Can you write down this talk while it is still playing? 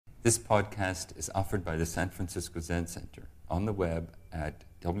This podcast is offered by the San Francisco Zen Center on the web at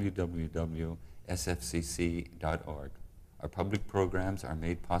www.sfcc.org. Our public programs are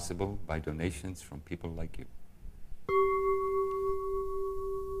made possible by donations from people like you.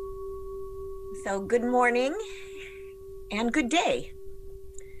 So good morning and good day,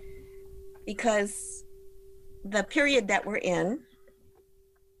 because the period that we're in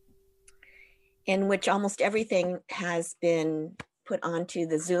which almost everything has been put onto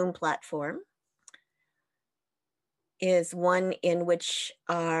the Zoom platform, is one in which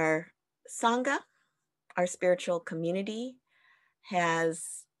our Sangha, our spiritual community,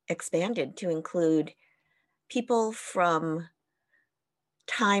 has expanded to include people from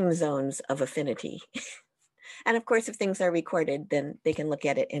time zones of affinity. And of course, if things are recorded, then they can look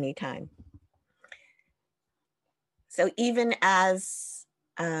at it anytime. So even as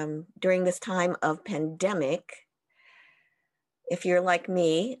during this time of pandemic, if you're like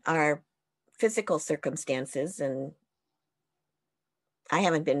me, our physical circumstances, and I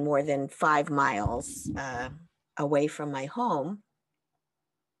haven't been more than 5 miles away from my home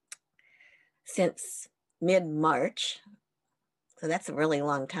since mid-March. So that's a really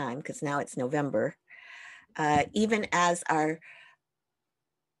long time, because now it's November. Even as our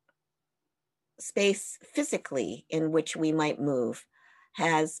space physically in which we might move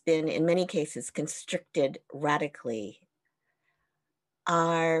has been in many cases constricted radically,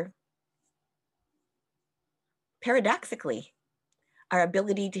 paradoxically, our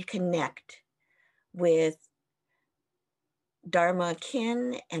ability to connect with Dharma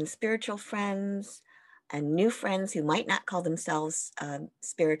kin and spiritual friends and new friends who might not call themselves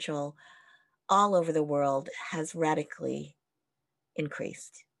spiritual all over the world has radically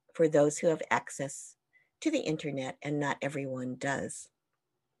increased for those who have access to the internet, and not everyone does.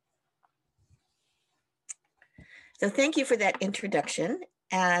 So thank you for that introduction.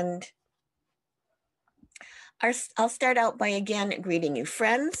 And I'll start out by again greeting you,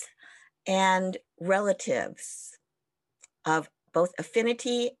 friends and relatives of both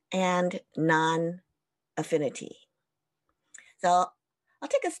affinity and non-affinity. So I'll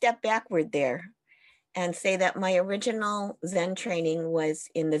take a step backward there and say that my original Zen training was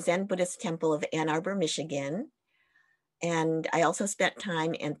in the Zen Buddhist Temple of Ann Arbor, Michigan. And I also spent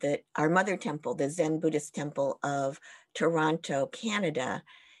time at our mother temple, the Zen Buddhist Temple of Toronto, Canada,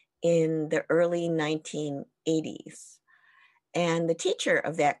 in the early 1980s. And the teacher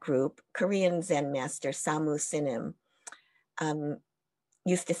of that group, Korean Zen master Samu Sinim,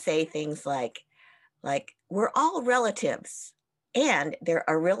 used to say things like, we're all relatives, and there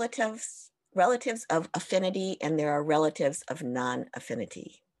are relatives of affinity, and there are relatives of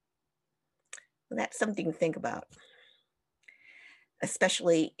non-affinity. That's something to think about,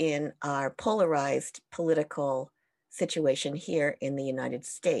 especially in our polarized political situation here in the United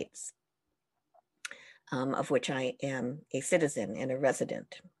States, of which I am a citizen and a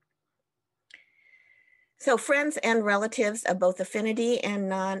resident. So friends and relatives of both affinity and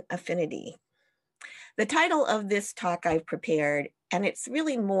non-affinity. The title of this talk I've prepared, and it's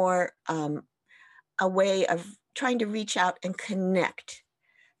really more a way of trying to reach out and connect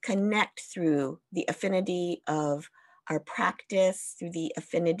through the affinity of our practice, through the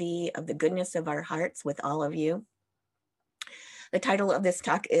affinity of the goodness of our hearts with all of you. The title of this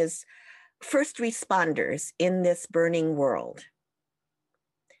talk is First Responders in This Burning World.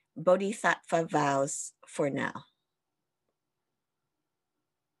 Bodhisattva Vows for Now.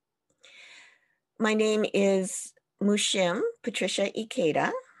 My name is Mushim Patricia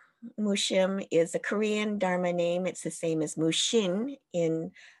Ikeda. Mushim is a Korean Dharma name. It's the same as Mushin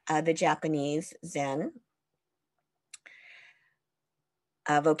in the Japanese Zen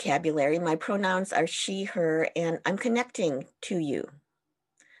vocabulary. My pronouns are she, her, and I'm connecting to you.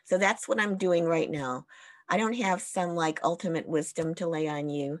 So that's what I'm doing right now. I don't have some ultimate wisdom to lay on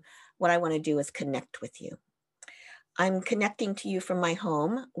you. What I want to do is connect with you. I'm connecting to you from my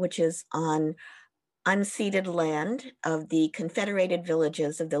home, which is on unceded land of the Confederated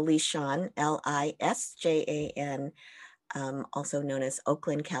Villages of the Lisjan, Lisjan, also known as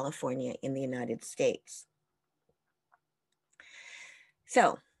Oakland, California in the United States.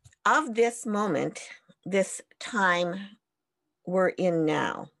 So of this moment, this time we're in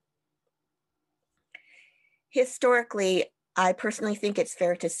now, historically, I personally think it's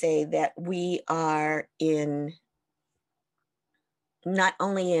fair to say that we are not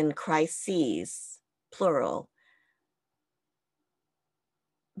only in crises, plural,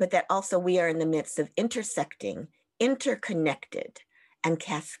 but that also we are in the midst of intersecting, interconnected, and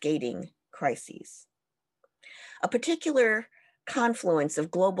cascading crises. A particular confluence of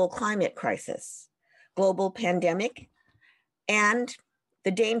global climate crisis, global pandemic, and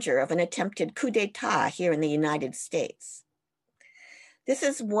the danger of an attempted coup d'etat here in the United States. This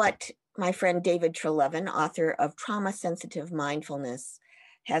is what my friend David Treleaven, author of Trauma-Sensitive Mindfulness,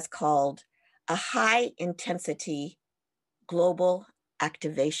 has called a high-intensity global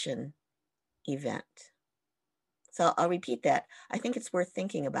activation event. So I'll repeat that. I think it's worth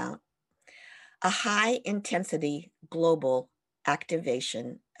thinking about. A high-intensity global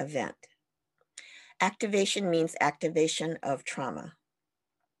activation event. Activation means activation of trauma.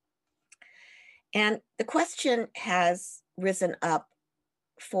 And the question has risen up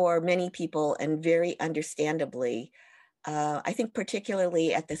for many people, and very understandably, I think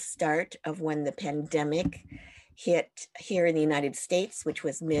particularly at the start of when the pandemic hit here in the United States, which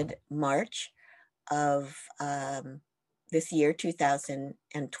was mid-March of this year,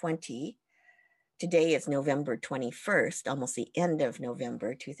 2020. Today is November 21st, almost the end of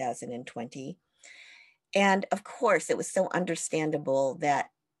November 2020. And of course, it was so understandable that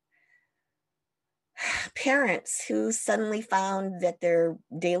parents who suddenly found that their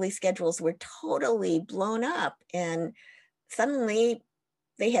daily schedules were totally blown up, and suddenly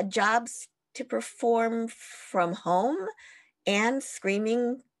they had jobs to perform from home and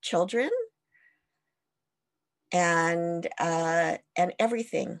screaming children and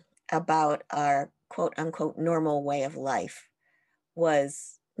everything about our quote unquote normal way of life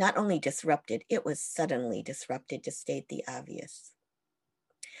was not only disrupted, it was suddenly disrupted, to state the obvious.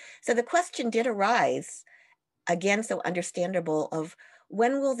 So the question did arise, again, so understandable, of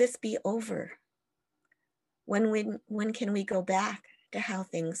when will this be over? When can we go back to how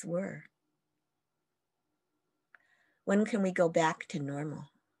things were? When can we go back to normal?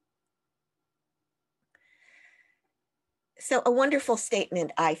 So a wonderful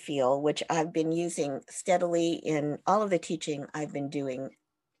statement, I feel, which I've been using steadily in all of the teaching I've been doing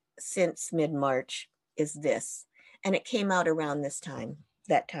since mid-March, is this, and it came out around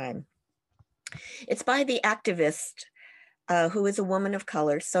that time. It's by the activist who is a woman of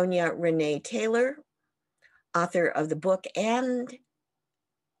color, Sonia Renee Taylor, author of the book and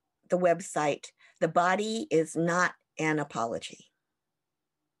the website, The Body is Not an Apology.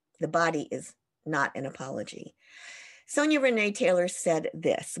 The Body is Not an Apology. Sonia Renee Taylor said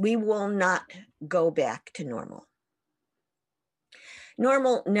this: we will not go back to normal.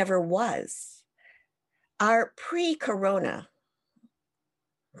 Normal never was. Our pre-corona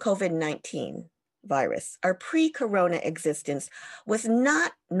COVID-19 virus, our pre-corona existence was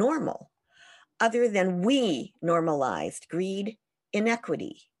not normal, other than we normalized greed,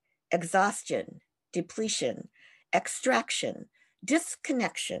 inequity, exhaustion, depletion, extraction,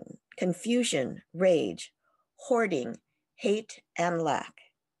 disconnection, confusion, rage, hoarding, hate, and lack.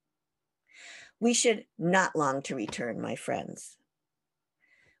 We should not long to return, my friends.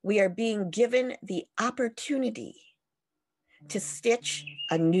 We are being given the opportunity to stitch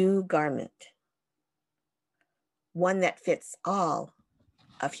a new garment, one that fits all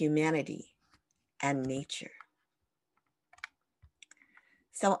of humanity and nature.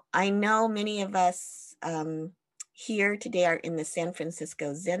 So I know many of us here today are in the San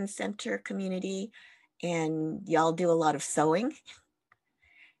Francisco Zen Center community, and y'all do a lot of sewing.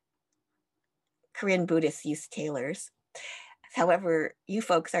 Korean Buddhists use tailors. However, you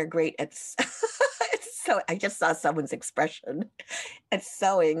folks are great at so I just saw someone's expression at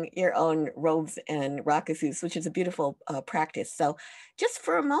sewing your own robes and rakusus, which is a beautiful practice. So just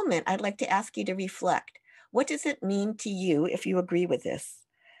for a moment, I'd like to ask you to reflect. What does it mean to you, if you agree with this?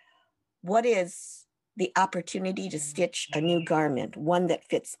 What is the opportunity to stitch a new garment, one that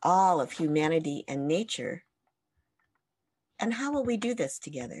fits all of humanity and nature? And how will we do this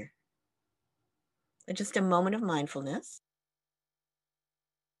together? Just a moment of mindfulness.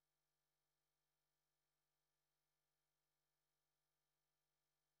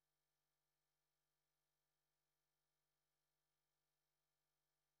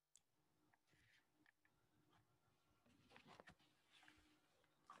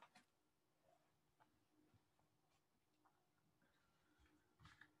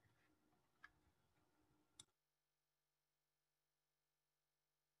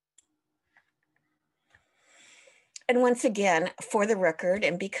 And once again, for the record,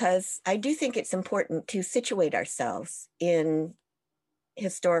 and because I do think it's important to situate ourselves in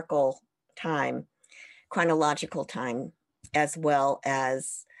historical time, chronological time, as well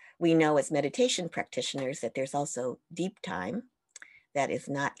as we know as meditation practitioners that there's also deep time that is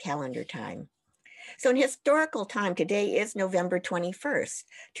not calendar time. So in historical time, today is November 21st,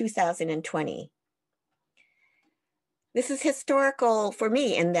 2020. This is historical for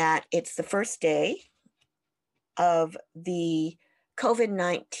me in that it's the first day of the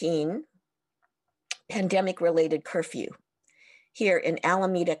COVID-19 pandemic-related curfew here in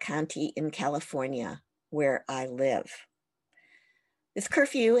Alameda County in California, where I live. This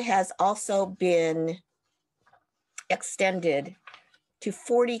curfew has also been extended to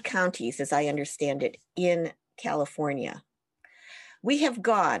 40 counties, as I understand it, in California. We have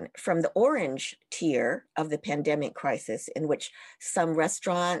gone from the orange tier of the pandemic crisis, in which some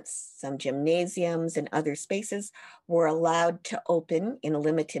restaurants, some gymnasiums, and other spaces were allowed to open in a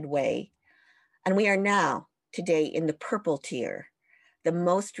limited way. And we are now, today, in the purple tier, the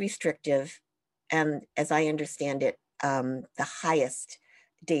most restrictive, and as I understand it, the highest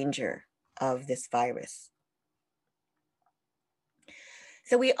danger of this virus.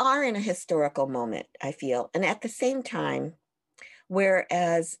 So we are in a historical moment, I feel, and at the same time,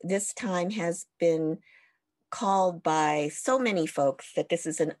 whereas this time has been called by so many folks that this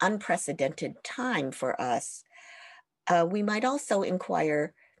is an unprecedented time for us, we might also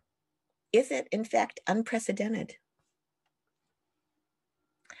inquire, is it in fact unprecedented?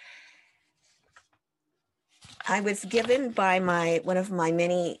 I was given by one of my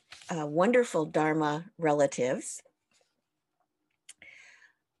many wonderful Dharma relatives,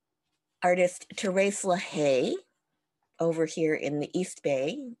 artist Therese LaHaye, over here in the East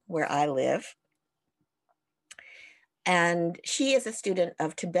Bay, where I live. And she is a student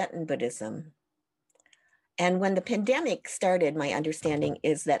of Tibetan Buddhism. And when the pandemic started, my understanding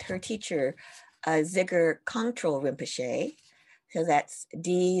is that her teacher, Dzigar Kongtrul Rinpoche, so that's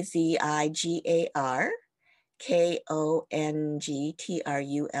Dzigar Kongtrul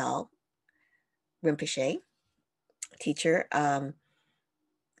Rinpoche, teacher,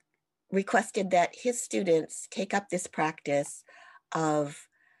 requested that his students take up this practice of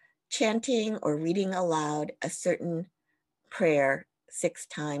chanting or reading aloud a certain prayer 6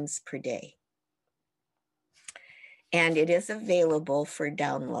 times per day. And it is available for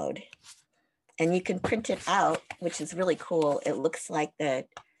download. And you can print it out, which is really cool. It looks like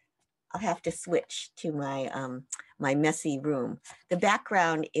I'll have to switch to my, my messy room. The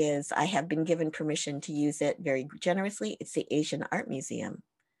background is I have been given permission to use it very generously. It's the Asian Art Museum.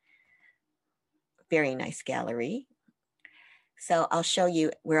 Very nice gallery. So I'll show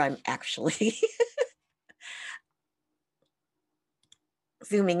you where I'm actually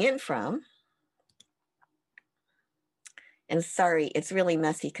zooming in from. And sorry, it's really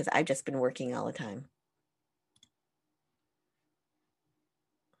messy because I've just been working all the time.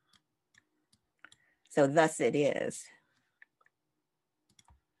 So thus it is.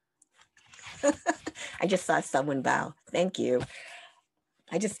 I just saw someone bow. Thank you.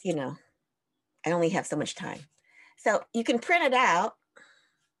 I just, I only have so much time. So you can print it out,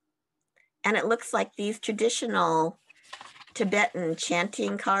 and it looks like these traditional Tibetan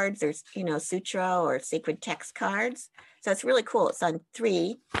chanting cards, or sutra or sacred text cards. So it's really cool. It's on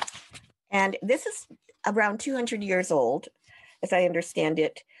 3, and this is around 200 years old, as I understand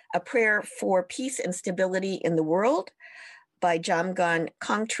it. A prayer for peace and stability in the world by Jamgon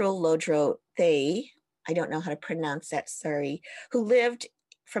Kongtrul Lodro Thay. I don't know how to pronounce that, sorry, who lived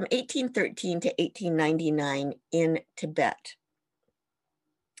from 1813 to 1899 in Tibet.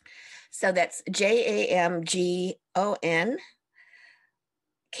 So that's JAMGON KONGTRUL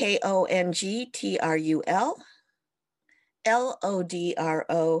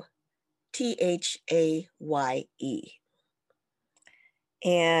LODROTHAYE.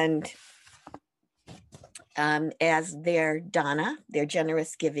 And as their dana, their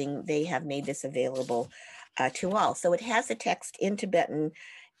generous giving, they have made this available to all. So it has a text in Tibetan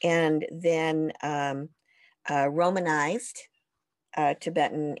and then Romanized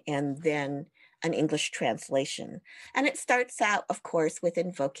Tibetan, and then an English translation. And it starts out, of course, with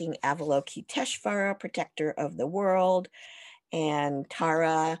invoking Avalokiteshvara, protector of the world, and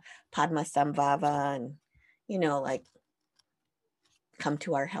Tara, Padmasambhava, and, like, come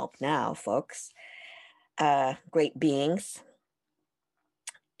to our help now, folks. Great beings.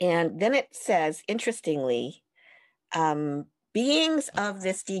 And then it says, interestingly, beings of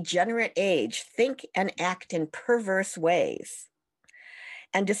this degenerate age think and act in perverse ways.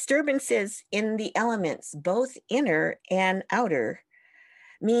 And disturbances in the elements, both inner and outer,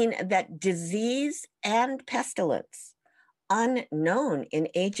 mean that disease and pestilence, unknown in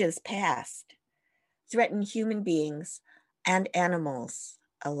ages past, threaten human beings and animals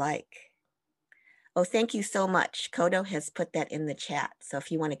alike. Oh, thank you so much. Kodo has put that in the chat. So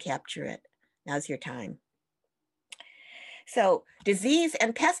if you want to capture it, now's your time. So disease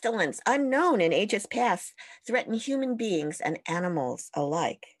and pestilence, unknown in ages past, threaten human beings and animals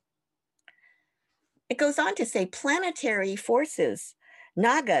alike. It goes on to say planetary forces,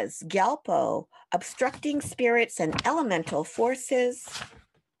 nagas, gyalpo, obstructing spirits, and elemental forces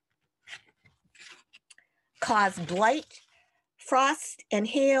cause blight, frost and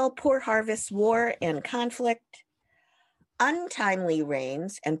hail, poor harvests, war and conflict, untimely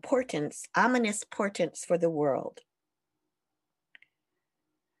rains and portents, ominous portents for the world.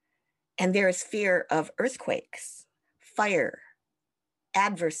 And there is fear of earthquakes, fire,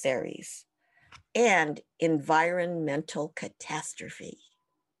 adversaries, and environmental catastrophe.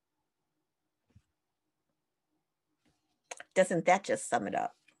 Doesn't that just sum it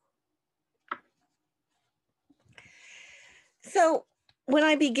up? So when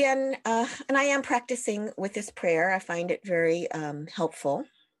I begin, and I am practicing with this prayer, I find it very helpful.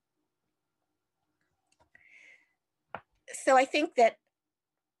 So I think that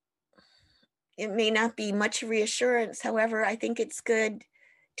it may not be much reassurance. However, I think it's good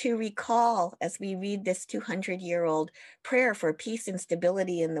to recall as we read this 200-year-old prayer for peace and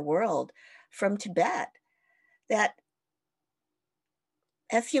stability in the world from Tibet, that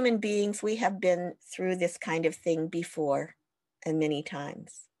as human beings, we have been through this kind of thing before and many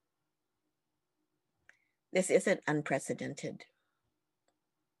times. This isn't unprecedented.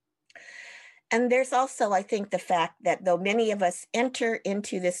 And there's also, I think, the fact that though many of us enter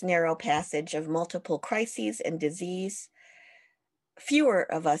into this narrow passage of multiple crises and disease, fewer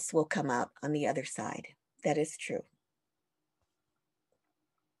of us will come out on the other side. That is true.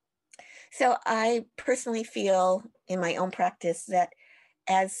 So I personally feel in my own practice that,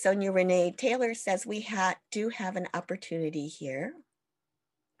 as Sonia Renee Taylor says, we do have an opportunity here,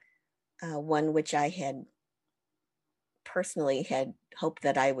 one which I had personally had hoped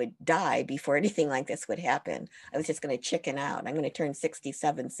that I would die before anything like this would happen. I was just going to chicken out. I'm going to turn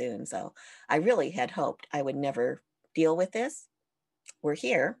 67 soon. So I really had hoped I would never deal with this. We're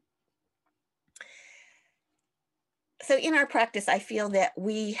here. So in our practice, I feel that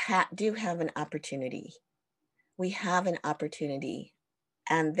we do have an opportunity. We have an opportunity,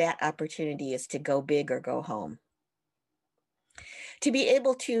 and that opportunity is to go big or go home. To be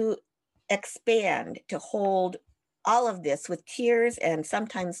able to expand, to hold all of this with tears and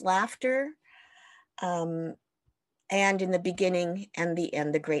sometimes laughter, and in the beginning and the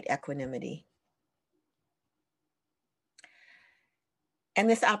end, the great equanimity. And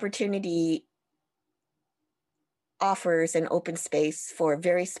this opportunity offers an open space for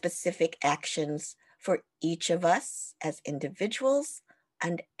very specific actions for each of us as individuals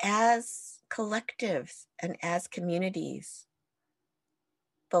and as collectives and as communities,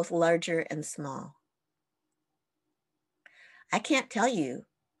 both larger and small. I can't tell you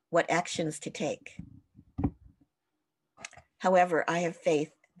what actions to take. However, I have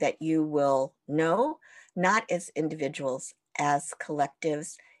faith that you will know, not as individuals, as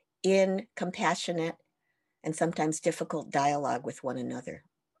collectives, in compassionate and sometimes difficult dialogue with one another.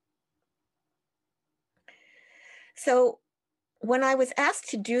 So when I was asked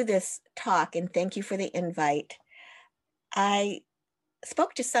to do this talk, and thank you for the invite, I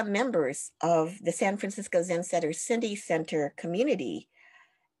spoke to some members of the San Francisco Zen Center City Center community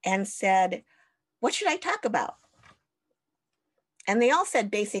and said, what should I talk about? And they all said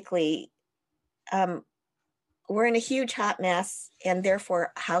basically, we're in a huge hot mess, and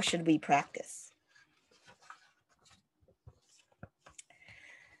therefore, how should we practice?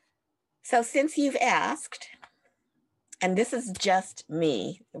 So since you've asked, and this is just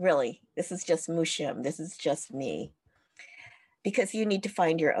me, really, this is just Mushim, this is just me, because you need to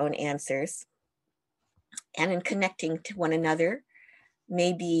find your own answers. And in connecting to one another,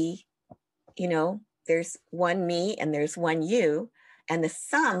 maybe, there's one me and there's one you, and the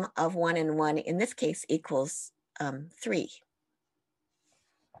sum of 1 and 1 in this case equals 3.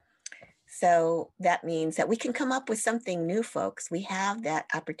 So that means that we can come up with something new, folks. We have that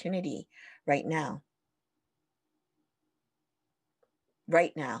opportunity right now.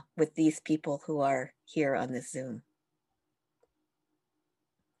 Right now, with these people who are here on this Zoom.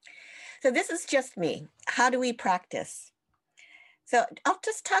 So this is just me. How do we practice? So I'll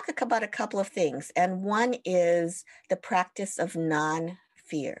just talk about a couple of things. And one is the practice of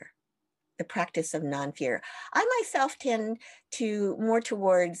non-fear. The practice of non-fear. I myself tend to more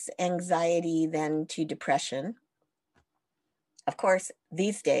towards anxiety than to depression. Of course,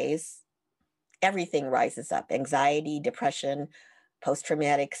 these days, everything rises up. Anxiety, depression,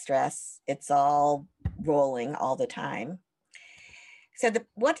 post-traumatic stress, it's all rolling all the time. So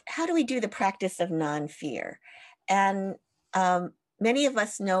how do we do the practice of non-fear? And many of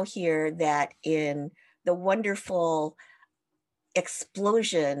us know here that in the wonderful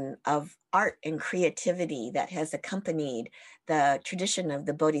explosion of art and creativity that has accompanied the tradition of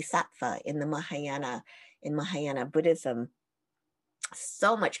the Bodhisattva in Mahayana Buddhism,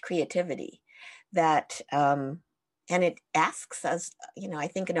 so much creativity that And it asks us, I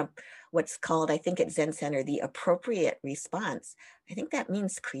think in what's called, I think at Zen Center, the appropriate response. I think that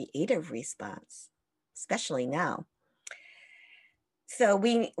means creative response, especially now. So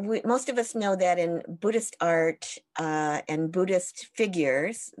we most of us know that in Buddhist art and Buddhist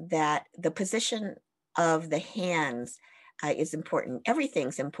figures that the position of the hands is important.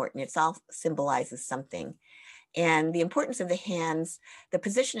 Everything's important. It all symbolizes something. And the importance of the hands, the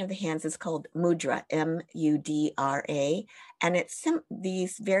position of the hands is called mudra, M-U-D-R-A. And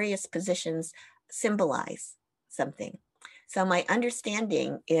these various positions symbolize something. So my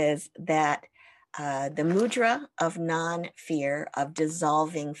understanding is that the mudra of non-fear, of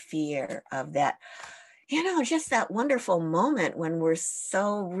dissolving fear, of that, just that wonderful moment when we're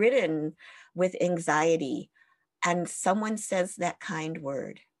so ridden with anxiety and someone says that kind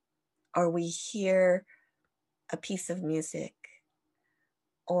word, or we hear a piece of music,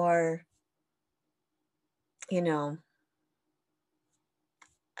 or, a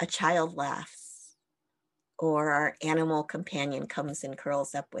child laughs, or our animal companion comes and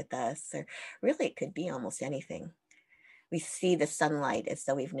curls up with us, or really it could be almost anything. We see the sunlight as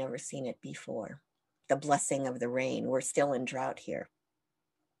though we've never seen it before. The blessing of the rain. We're still in drought here.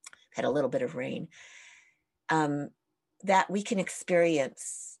 Had a little bit of rain. That we can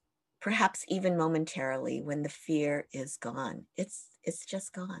experience, perhaps even momentarily, when the fear is gone. It's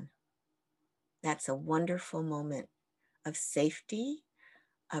just gone. That's a wonderful moment of safety,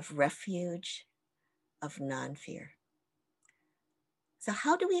 of refuge, of non-fear. So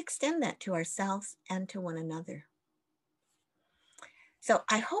how do we extend that to ourselves and to one another? So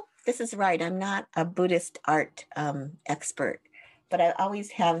I hope this is right. I'm not a Buddhist art expert, but I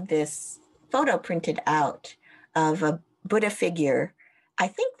always have this photo printed out of a Buddha figure. I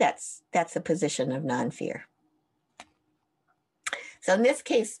think that's a position of non-fear. So in this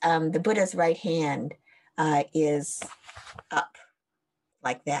case, the Buddha's right hand is up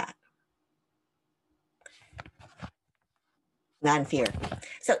like that. Non-fear.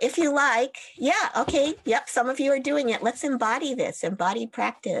 So if you like, okay, yep, some of you are doing it. Let's embody this, embodied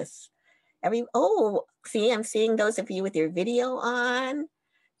practice. See, I'm seeing those of you with your video on.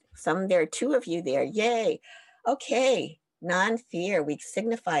 There are 2 of you there, yay. Okay, non-fear, we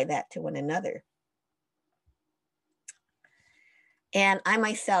signify that to one another. And I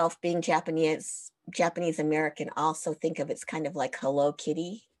myself, being Japanese American, also think of it's kind of like Hello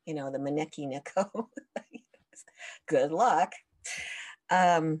Kitty, the Maneki Neko. Good luck.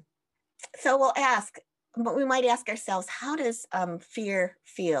 So we might ask ourselves, how does fear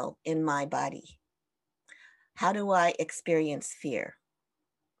feel in my body? How do I experience fear?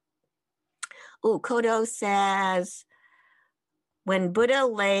 Kodo says, when Buddha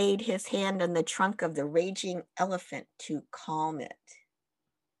laid his hand on the trunk of the raging elephant to calm it.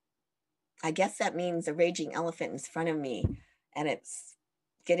 I guess that means a raging elephant is in front of me and it's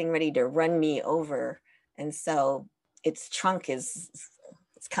getting ready to run me over. And so its trunk is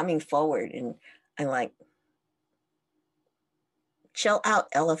coming forward, and I'm like, chill out,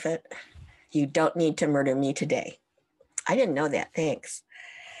 elephant. You don't need to murder me today. I didn't know that, thanks.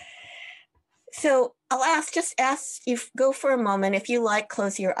 So I'll just ask you, go for a moment. If you like,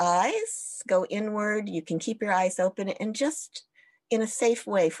 close your eyes, go inward. You can keep your eyes open, and just in a safe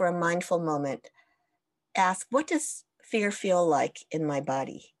way, for a mindful moment, ask, what does fear feel like in my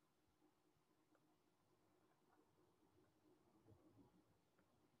body?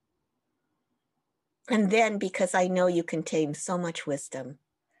 And then, because I know you contain so much wisdom,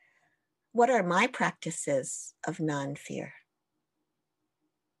 what are my practices of non-fear?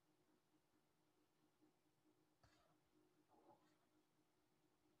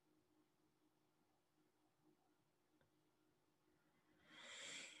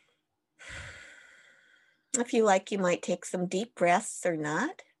 If you like, you might take some deep breaths or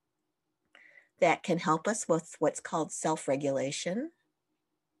not. That can help us with what's called self-regulation.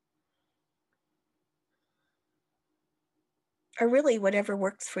 Or really whatever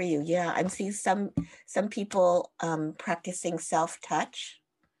works for you. Yeah, I'm seeing some people practicing self-touch,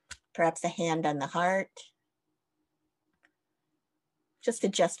 perhaps a hand on the heart, just a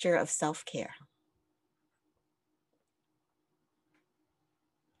gesture of self-care.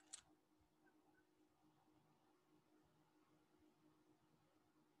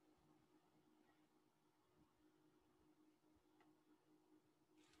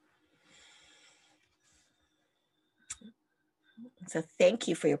 So thank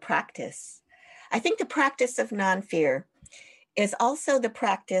you for your practice. I think the practice of non-fear is also the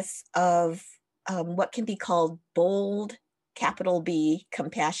practice of what can be called bold, capital B,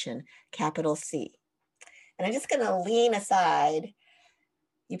 compassion, capital C. And I'm just going to lean aside.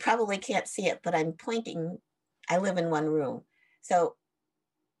 You probably can't see it, but I'm pointing I live in one room. So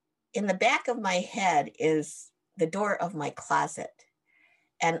in the back of my head is the door of my closet.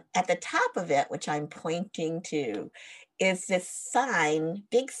 And at the top of it, which I'm pointing to, is this sign,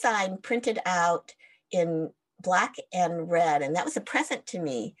 big sign printed out in black and red. And that was a present to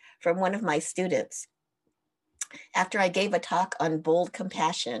me from one of my students after I gave a talk on bold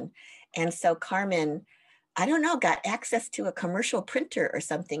compassion. And so Carmen, I don't know, got access to a commercial printer or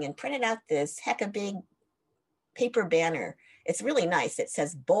something and printed out this heck of big paper banner. It's really nice. It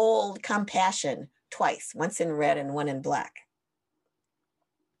says bold compassion twice, once in red and one in black.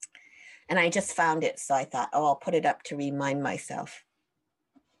 And I just found it. So I thought, oh, I'll put it up to remind myself.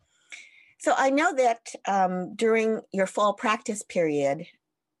 So I know that during your fall practice period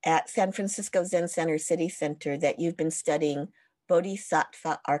at San Francisco Zen Center City Center that you've been studying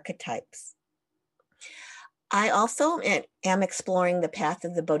Bodhisattva archetypes. I also am exploring the path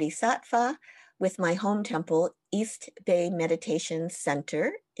of the Bodhisattva with my home temple, East Bay Meditation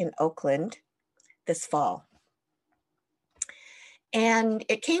Center in Oakland this fall. And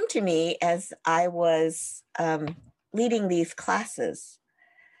it came to me as I was leading these classes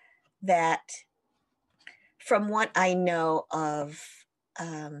that from what I know of,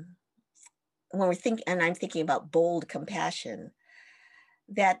 when we're thinking, and I'm thinking about bold compassion,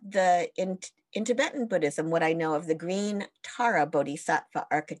 that in Tibetan Buddhism, what I know of the green Tara Bodhisattva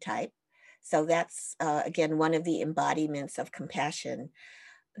archetype, so that's again, one of the embodiments of compassion,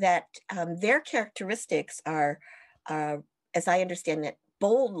 that their characteristics are, as I understand it,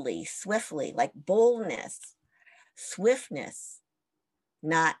 boldly, swiftly, like boldness, swiftness,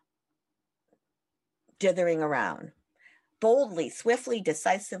 not dithering around, boldly, swiftly,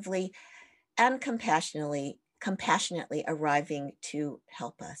 decisively, and compassionately arriving to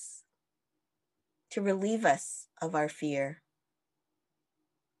help us, to relieve us of our fear,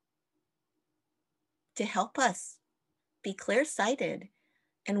 to help us be clear-sighted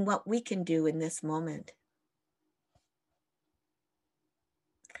in what we can do in this moment.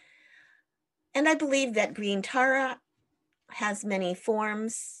 And I believe that green Tara has many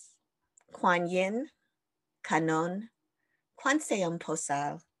forms: Kuan Yin, Kanon, Kuan Seum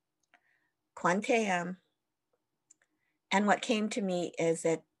Posal, Kuan Team. And what came to me is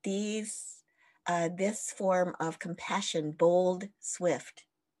that this form of compassion, bold, swift,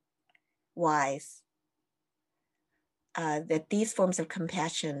 wise, that these forms of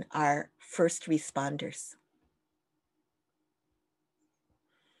compassion are first responders.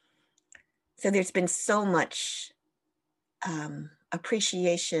 So there's been so much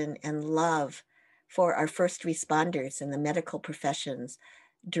appreciation and love for our first responders in the medical professions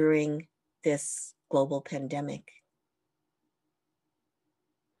during this global pandemic.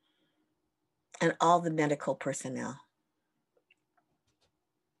 And all the medical personnel.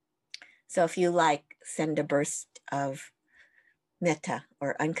 So if you like, send a burst of metta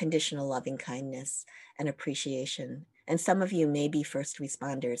or unconditional loving kindness and appreciation. And some of you may be first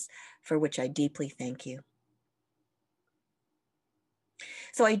responders, for which I deeply thank you.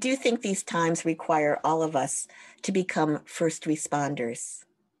 So I do think these times require all of us to become first responders.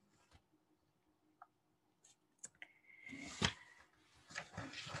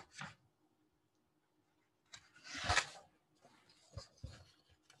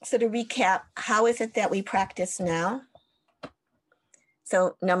 So to recap, how is it that we practice now?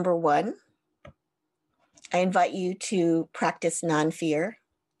 So number one, I invite you to practice non-fear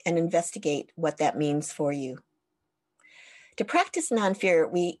and investigate what that means for you. To practice non-fear,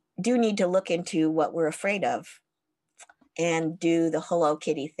 we do need to look into what we're afraid of and do the Hello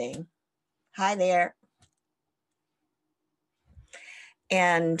Kitty thing. Hi there.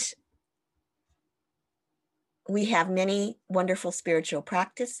 And we have many wonderful spiritual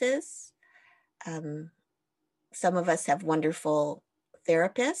practices. Some of us have wonderful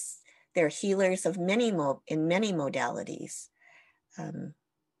therapists. They're healers of in many modalities,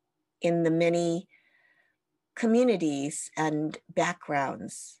 in the many communities and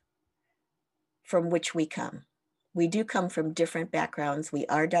backgrounds from which we come. We do come from different backgrounds. We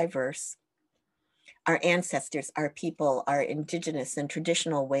are diverse. Our ancestors, our people, our indigenous and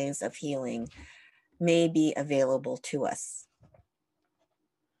traditional ways of healing may be available to us.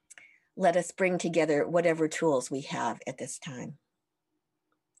 Let us bring together whatever tools we have at this time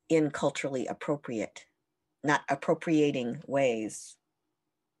in culturally appropriate, not appropriating ways.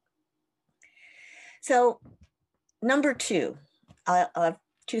 So number two, I'll have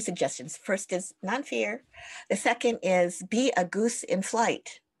two suggestions. First is non-fear. The second is be a goose in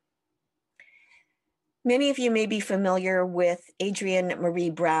flight. Many of you may be familiar with Adrienne Marie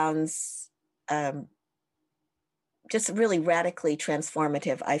Brown's just really radically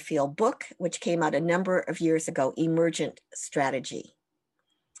transformative, I feel, book, which came out a number of years ago, Emergent Strategy.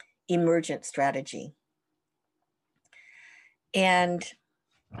 Emergent Strategy. And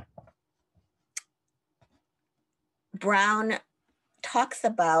Brown talks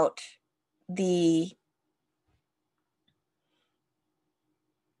about the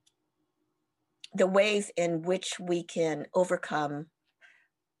ways in which we can overcome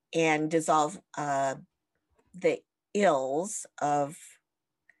and dissolve the ills of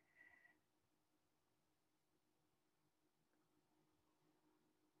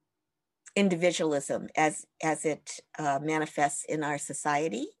individualism as it manifests in our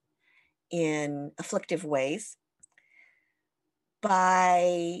society in afflictive ways,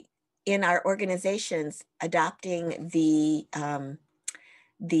 by in our organizations adopting the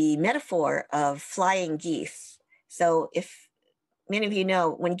metaphor of flying geese. So if many of you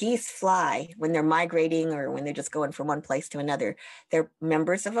know, when geese fly, when they're migrating or when they're just going from one place to another, they're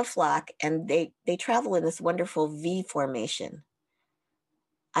members of a flock, and they travel in this wonderful V formation.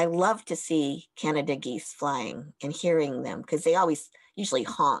 I love to see Canada geese flying and hearing them, because they usually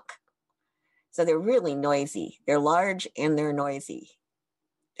honk. So they're really noisy. They're large and they're noisy.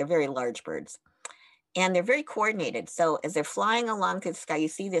 They're very large birds. And they're very coordinated. So as they're flying along through the sky, you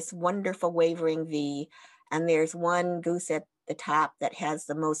see this wonderful wavering V, and there's one goose at the top that has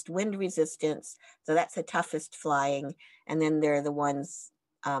the most wind resistance. So that's the toughest flying. And then there are the ones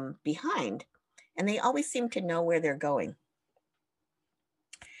behind. And they always seem to know where they're going.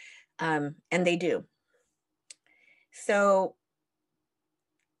 And they do. So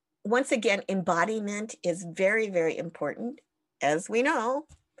once again, embodiment is very, very important. As we know,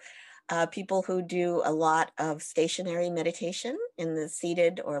 people who do a lot of stationary meditation in the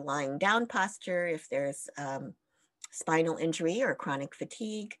seated or lying down posture, if there's spinal injury or chronic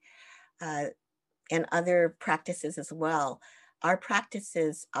fatigue, and other practices as well, our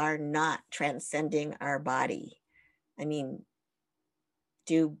practices are not transcending our body. I mean,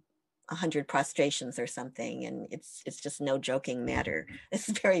 do 100 prostrations or something, and it's just no joking matter. It's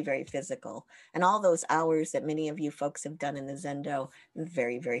very, very physical. And all those hours that many of you folks have done in the Zendo,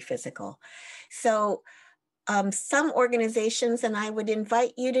 very, very physical. So some organizations, and I would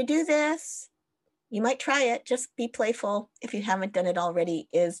invite you to do this, you might try it, just be playful if you haven't done it already,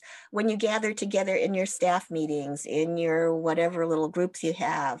 is when you gather together in your staff meetings, in your whatever little groups you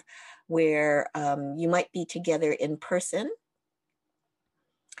have, where you might be together in person.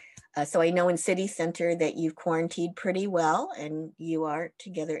 So I know in City Center that you've quarantined pretty well and you are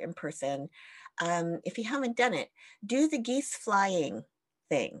together in person. If you haven't done it, do the geese flying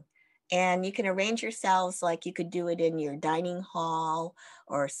thing. And you can arrange yourselves like you could do it in your dining hall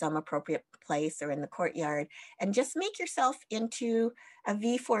or some appropriate place or in the courtyard, and just make yourself into a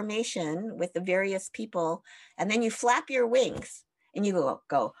V formation with the various people. And then you flap your wings and you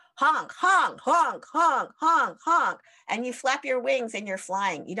go honk, honk, honk, honk, honk, honk. And you flap your wings and you're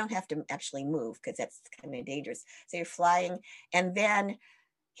flying. You don't have to actually move because that's kind of dangerous. So you're flying. And then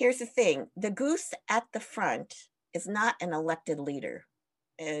here's the thing. The goose at the front is not an elected leader.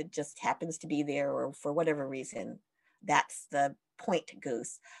 It just happens to be there, or for whatever reason, that's the point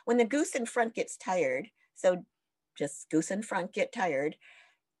goose. When the goose in front gets tired, so just goose in front get tired,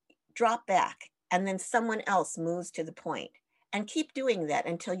 drop back, and then someone else moves to the point. And keep doing that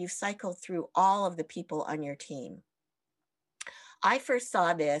until you cycle through all of the people on your team. I first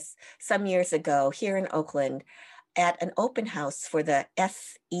saw this some years ago here in Oakland at an open house for the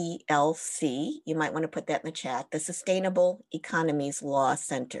SELC. You might want to put that in the chat, the Sustainable Economies Law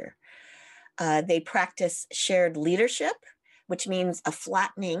Center. They practice shared leadership, which means a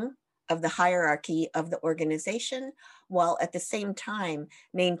flattening of the hierarchy of the organization, while at the same time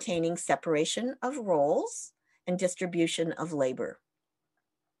maintaining separation of roles and distribution of labor.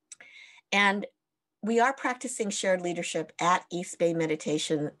 And we are practicing shared leadership at East Bay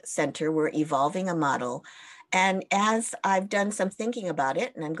Meditation Center. We're evolving a model. And as I've done some thinking about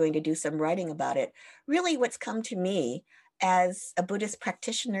it, and I'm going to do some writing about it, really what's come to me as a Buddhist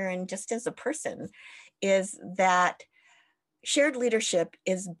practitioner and just as a person is that shared leadership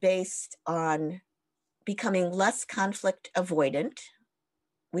is based on becoming less conflict avoidant.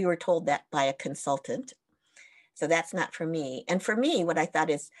 We were told that by a consultant. So that's not for me. And for me, what I thought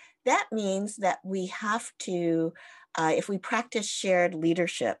is that means that we have to, if we practice shared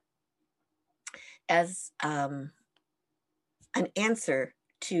leadership as an answer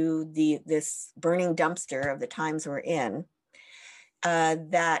to this burning dumpster of the times we're in,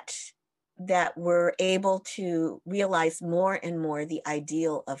 that we're able to realize more and more the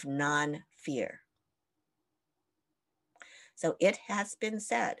ideal of non-fear. So it has been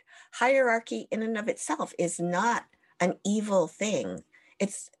said, hierarchy in and of itself is not an evil thing.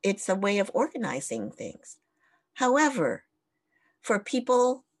 It's a way of organizing things. However, for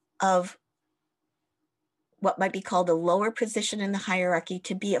people of what might be called a lower position in the hierarchy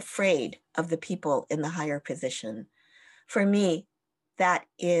to be afraid of the people in the higher position, for me, that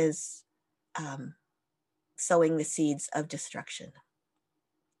is sowing the seeds of destruction.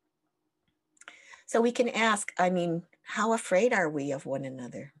 So we can ask, I mean, how afraid are we of one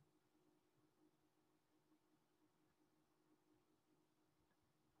another?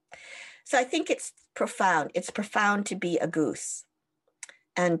 So I think it's profound. It's profound to be a goose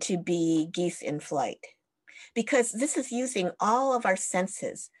and to be geese in flight, because this is using all of our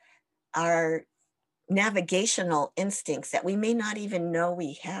senses, our navigational instincts that we may not even know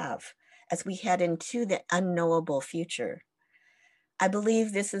we have as we head into the unknowable future. I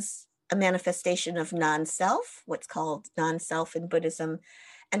believe this is a manifestation of non-self, what's called non-self in Buddhism,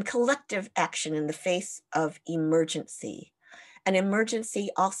 and collective action in the face of emergency. And emergency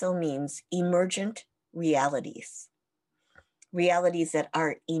also means emergent realities, realities that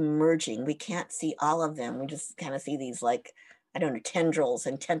are emerging. We can't see all of them. We just kind of see these, like, I don't know, tendrils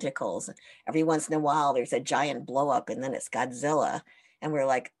and tentacles. Every once in a while, there's a giant blow up and then it's Godzilla. And we're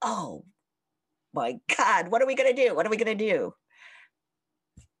like, oh my God, what are we going to do? What are we going to do?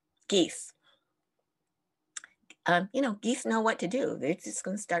 Geese. Geese know what to do. They're just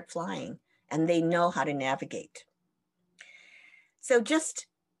going to start flying and they know how to navigate. So just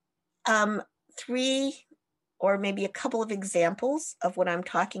 3 or maybe a couple of examples of what I'm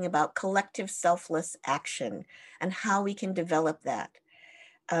talking about, collective selfless action and how we can develop that.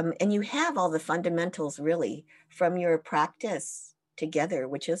 And you have all the fundamentals really from your practice together,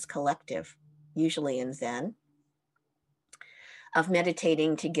 which is collective, usually in Zen, of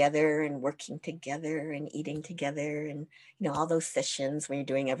meditating together and working together and eating together and, all those sessions where you're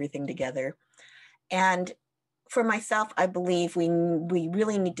doing everything together. And for myself, I believe we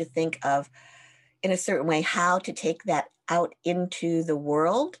really need to think of, in a certain way, how to take that out into the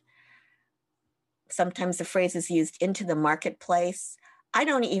world. Sometimes the phrase is used into the marketplace. I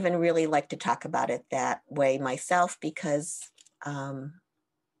don't even really like to talk about it that way myself because, I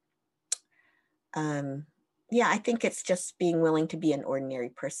think it's just being willing to be an ordinary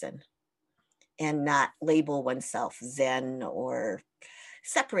person and not label oneself Zen or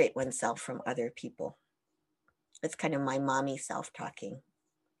separate oneself from other people. It's kind of my mommy self talking.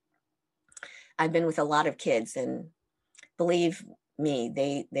 I've been with a lot of kids, and believe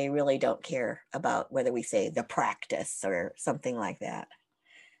me, they really don't care about whether we say the practice or something like that.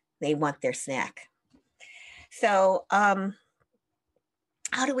 They want their snack. So how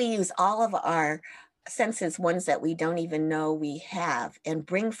do we use all of our senses, ones that we don't even know we have, and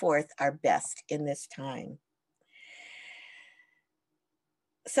bring forth our best in this time?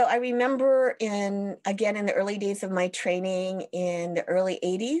 So I remember in the early days of my training in the early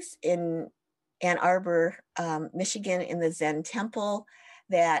 80s in Ann Arbor, Michigan, in the Zen temple,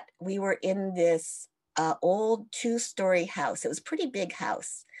 that we were in this old 2-story house. It was a pretty big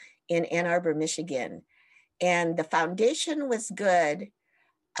house in Ann Arbor, Michigan. And the foundation was good.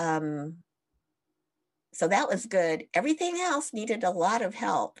 So that was good. Everything else needed a lot of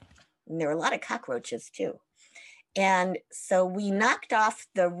help. And there were a lot of cockroaches too. And so we knocked off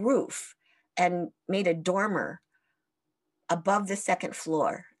the roof and made a dormer above the second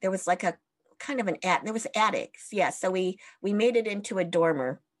floor. There was like a kind of there was attics. Yeah. So we made it into a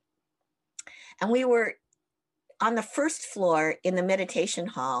dormer. And we were on the first floor in the meditation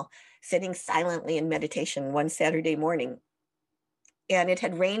hall, sitting silently in meditation one Saturday morning. And it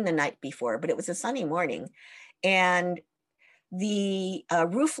had rained the night before, but it was a sunny morning. And the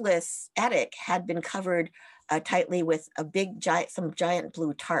roofless attic had been covered tightly with some giant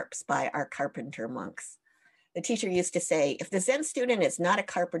blue tarps by our carpenter monks. The teacher used to say, if the Zen student is not a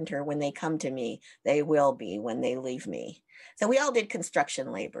carpenter when they come to me, they will be when they leave me. So we all did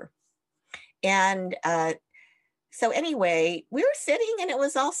construction labor. And so anyway, we were sitting and it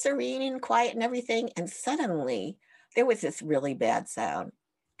was all serene and quiet and everything. And suddenly there was this really bad sound,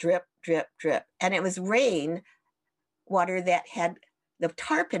 drip, drip, drip. And it was rain water that the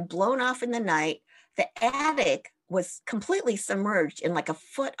tarp had blown off in the night. The attic was completely submerged in like a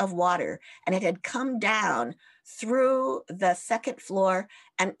foot of water, and it had come down through the second floor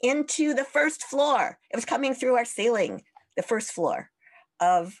and into the first floor. It was coming through our ceiling, the first floor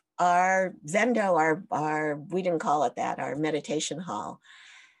of our Zendo, our we didn't call it that, our meditation hall.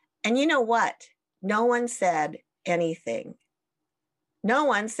 And you know what? No one said anything. No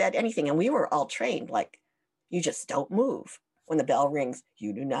one said anything. And we were all trained, like, you just don't move. When the bell rings,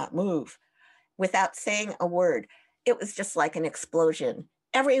 you do not move. Without saying a word. It was just like an explosion.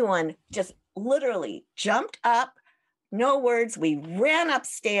 Everyone just literally jumped up, No words. We ran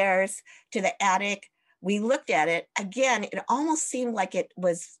upstairs to the attic. We looked at it. Again, it almost seemed like it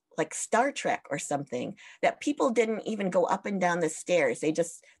was like Star Trek or something, that people didn't even go up and down the stairs. There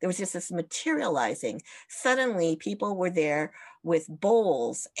was just this materializing. Suddenly people were there with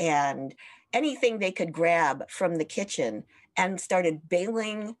bowls and anything they could grab from the kitchen and started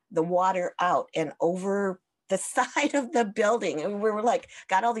bailing the water out and over the side of the building. And we were like,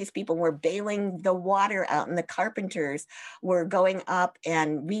 got all these people were bailing the water out, and the carpenters were going up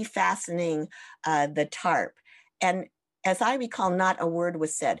and refastening the tarp. And as I recall, not a word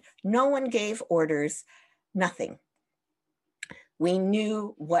was said. No one gave orders, nothing. We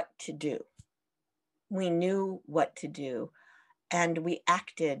knew what to do. We knew what to do. And we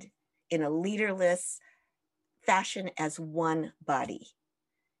acted in a leaderless fashion as one body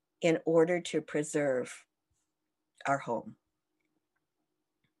in order to preserve our home.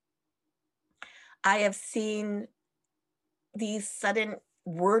 I have seen these sudden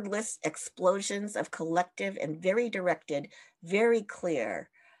wordless explosions of collective and very directed, very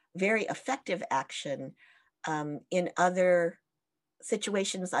clear, very effective action in other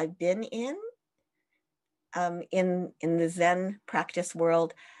situations I've been in the Zen practice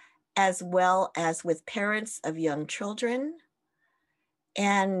world, as well as with parents of young children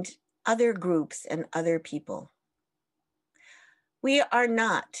and other groups and other people. We are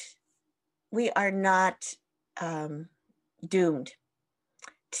not doomed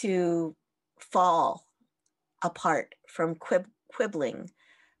to fall apart from quibbling,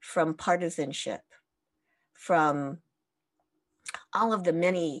 from partisanship, from all of the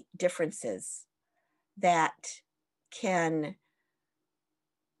many differences that can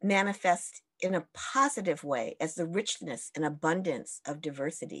manifest in a positive way as the richness and abundance of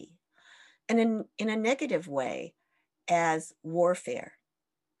diversity, and in a negative way as warfare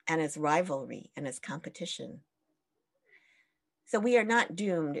and as rivalry and as competition. So we are not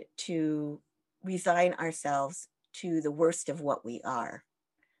doomed to resign ourselves to the worst of what we are,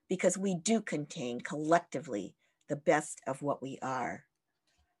 because we do contain collectively the best of what we are.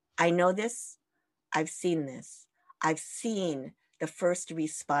 I know this. I've seen this. I've seen the first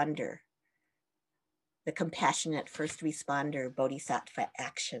responder, the compassionate first responder Bodhisattva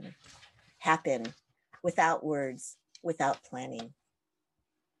action happen without words, without planning.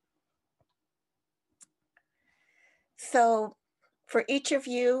 So for each of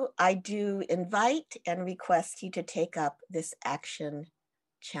you, I do invite and request you to take up this action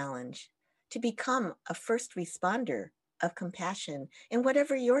challenge, to become a first responder of compassion in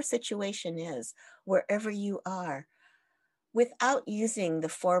whatever your situation is, wherever you are, without using the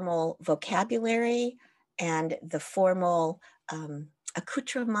formal vocabulary and the formal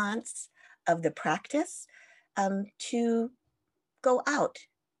accoutrements of the practice, to go out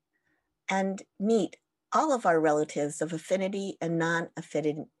and meet all of our relatives of affinity and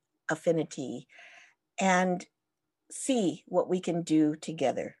non-affinity and see what we can do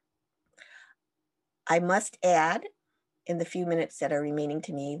together. I must add, in the few minutes that are remaining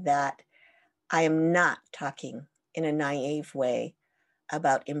to me, that I am not talking in a naive way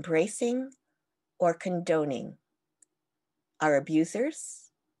about embracing or condoning our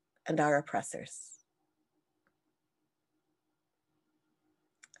abusers and our oppressors.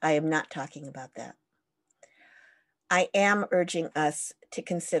 I am not talking about that. I am urging us to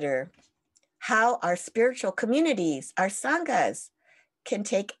consider how our spiritual communities, our sanghas, can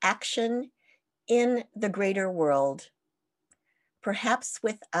take action in the greater world, perhaps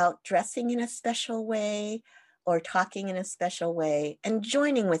without dressing in a special way or talking in a special way, and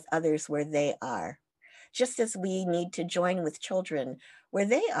joining with others where they are, just as we need to join with children where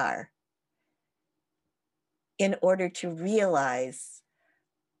they are in order to realize,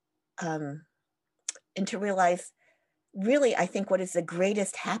 really, I think, what is the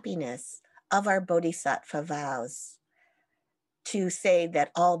greatest happiness of our Bodhisattva vows, to say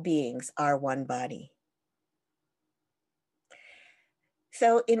that all beings are one body.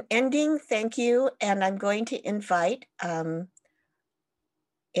 So in ending, thank you. And I'm going to invite,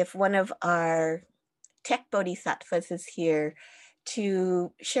 if one of our tech Bodhisattvas is here,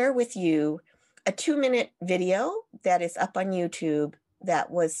 to share with you a 2-minute video that is up on YouTube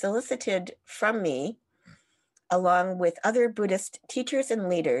that was solicited from me, along with other Buddhist teachers and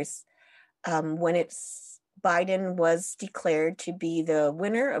leaders, when Biden was declared to be the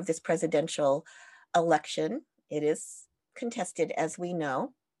winner of this presidential election. It is contested, as we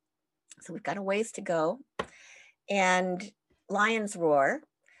know, so we've got a ways to go. And Lion's Roar,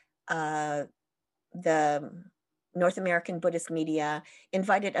 the North American Buddhist media,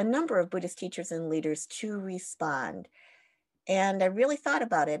 invited a number of Buddhist teachers and leaders to respond. And I really thought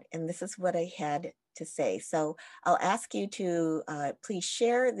about it, and this is what I had to say. So I'll ask you to please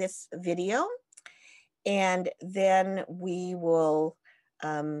share this video, and then we will,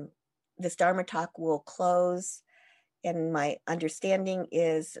 this Dharma talk will close. And my understanding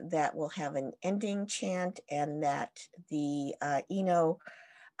is that we'll have an ending chant, and that the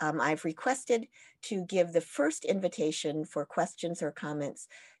I've requested to give the first invitation for questions or comments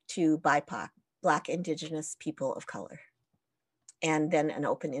to BIPOC, Black, Indigenous people of color, and then an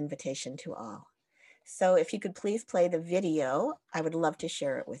open invitation to all. So if you could please play the video, I would love to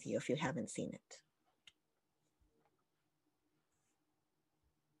share it with you if you haven't seen it.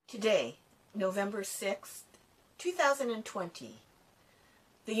 Today, November 6th, 2020,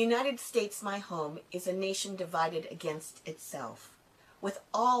 the United States, my home, is a nation divided against itself, with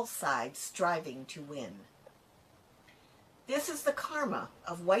all sides striving to win. This is the karma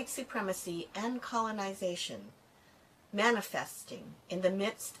of white supremacy and colonization, manifesting in the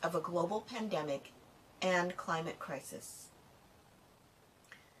midst of a global pandemic and climate crisis.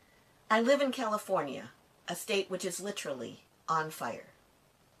 I live in California, a state which is literally on fire.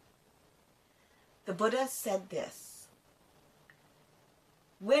 The Buddha said this: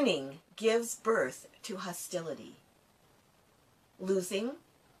 winning gives birth to hostility. Losing,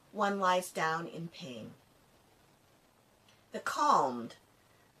 one lies down in pain. The calmed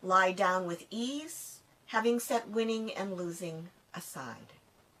lie down with ease, having set winning and losing aside.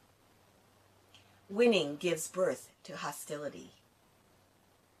 Winning gives birth to hostility.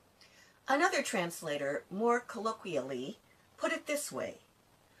 Another translator, more colloquially, put it this way: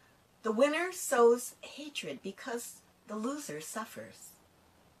 the winner sows hatred because the loser suffers.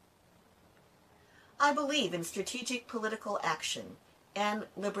 I believe in strategic political action and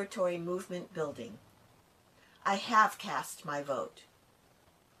liberatory movement building. I have cast my vote.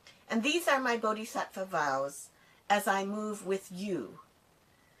 And these are my Bodhisattva vows as I move with you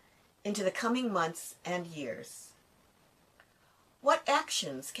into the coming months and years. What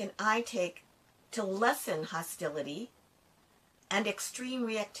actions can I take to lessen hostility and extreme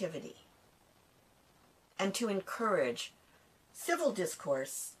reactivity, and to encourage civil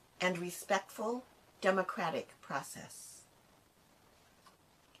discourse and respectful democratic process?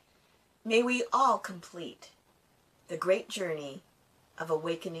 May we all complete the great journey of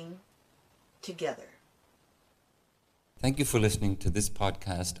awakening together. Thank you for listening to this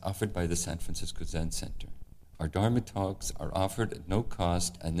podcast offered by the San Francisco Zen Center. Our Dharma talks are offered at no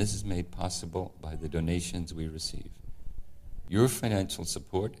cost, and this is made possible by the donations we receive. Your financial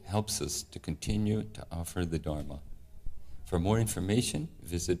support helps us to continue to offer the Dharma. For more information,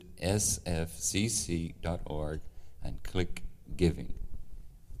 visit sfzc.org and click Giving.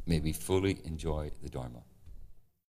 May we fully enjoy the Dharma.